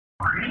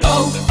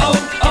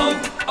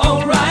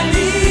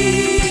O'Reilly!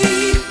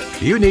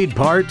 You need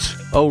parts?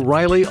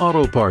 O'Reilly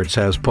Auto Parts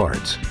has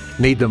parts.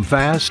 Need them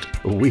fast?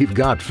 We've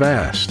got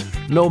fast.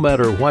 No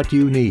matter what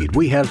you need,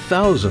 we have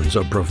thousands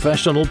of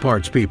professional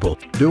parts people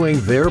doing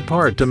their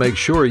part to make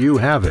sure you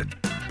have it.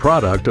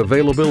 Product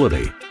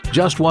availability.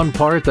 Just one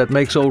part that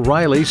makes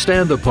O'Reilly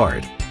stand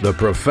apart. The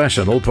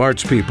professional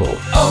parts people.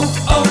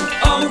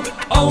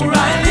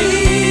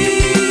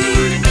 O'Reilly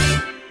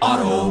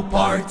Auto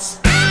Parts.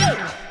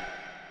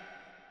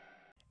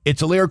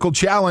 It's a lyrical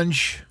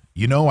challenge.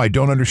 You know, I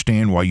don't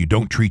understand why you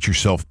don't treat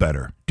yourself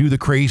better. Do the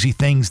crazy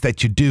things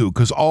that you do,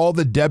 because all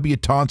the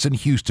debutantes in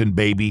Houston,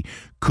 baby,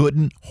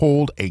 couldn't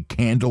hold a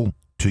candle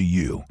to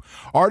you.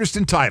 Artist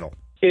and title.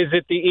 Is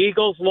it the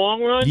Eagles'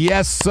 long run?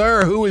 Yes,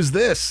 sir. Who is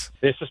this?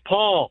 This is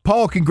Paul.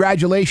 Paul,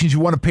 congratulations. You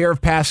won a pair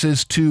of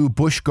passes to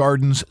Busch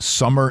Gardens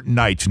Summer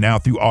Nights now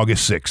through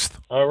August 6th.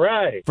 All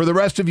right. For the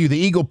rest of you, the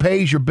Eagle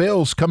pays your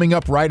bills coming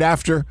up right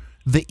after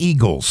the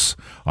Eagles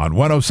on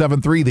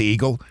 107.3 The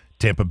Eagle,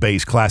 Tampa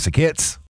Bay's classic hits.